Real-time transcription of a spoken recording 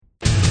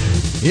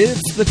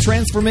It's the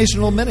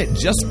Transformational Minute,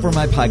 just for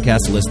my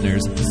podcast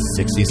listeners.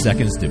 60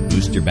 seconds to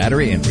boost your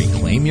battery and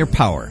reclaim your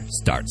power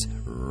starts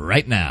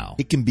right now.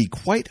 It can be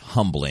quite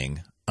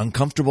humbling,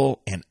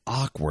 uncomfortable, and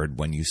awkward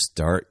when you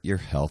start your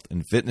health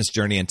and fitness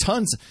journey, and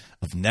tons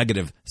of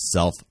negative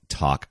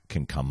self-talk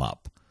can come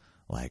up.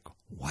 Like,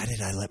 why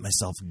did I let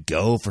myself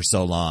go for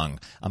so long?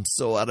 I'm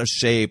so out of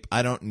shape.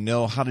 I don't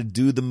know how to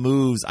do the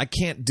moves. I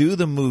can't do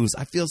the moves.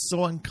 I feel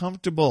so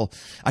uncomfortable.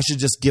 I should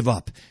just give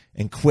up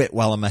and quit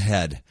while I'm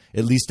ahead.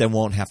 At least I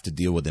won't have to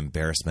deal with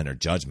embarrassment or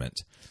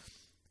judgment.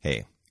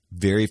 Hey,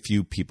 very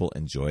few people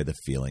enjoy the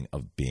feeling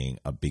of being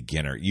a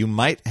beginner. You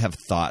might have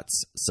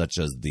thoughts such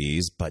as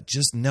these, but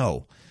just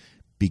know,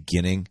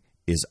 beginning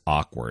is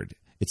awkward.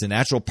 It's a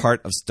natural part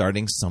of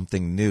starting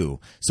something new.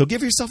 So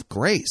give yourself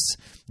grace.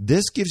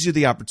 This gives you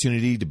the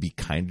opportunity to be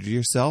kinder to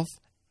yourself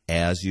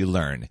as you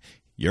learn.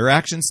 Your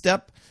action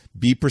step,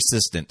 be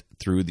persistent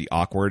through the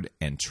awkward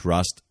and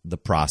trust the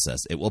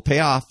process. It will pay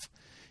off.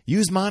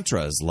 Use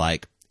mantras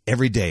like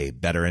every day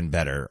better and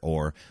better,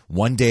 or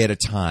one day at a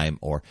time,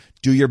 or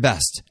do your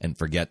best and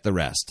forget the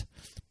rest.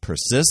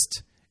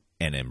 Persist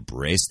and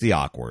embrace the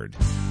awkward.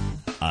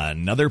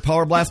 Another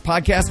Power Blast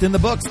podcast in the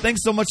books.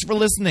 Thanks so much for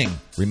listening.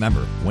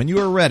 Remember, when you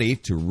are ready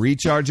to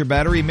recharge your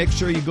battery, make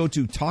sure you go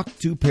to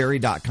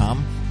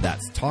talktoperry.com.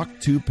 That's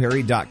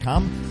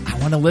talktoperry.com. I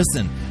want to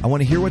listen. I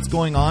want to hear what's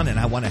going on, and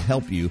I want to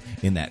help you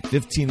in that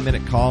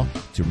 15-minute call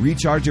to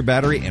recharge your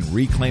battery and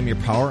reclaim your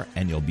power,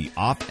 and you'll be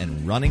off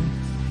and running,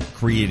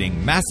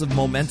 creating massive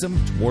momentum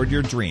toward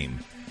your dream.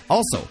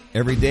 Also,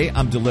 every day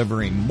I'm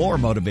delivering more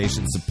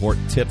motivation, support,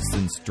 tips,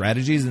 and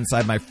strategies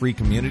inside my free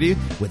community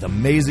with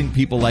amazing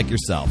people like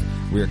yourself.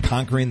 We are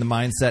conquering the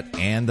mindset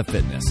and the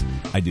fitness.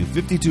 I do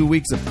 52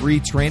 weeks of free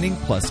training,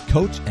 plus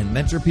coach and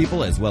mentor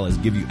people, as well as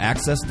give you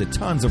access to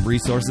tons of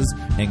resources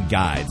and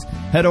guides.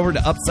 Head over to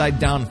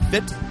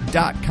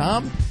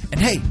UpsideDownFit.com. And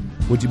hey,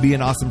 would you be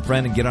an awesome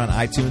friend and get on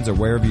iTunes or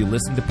wherever you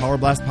listen to Power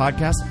Blast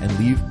podcasts and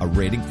leave a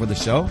rating for the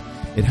show?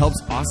 It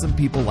helps awesome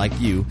people like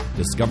you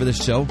discover the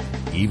show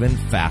even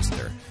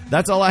faster.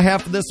 That's all I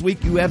have for this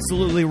week. You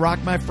absolutely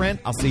rock, my friend.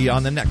 I'll see you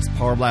on the next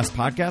Power Blast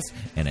podcast.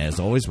 And as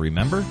always,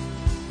 remember,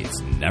 it's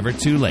never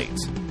too late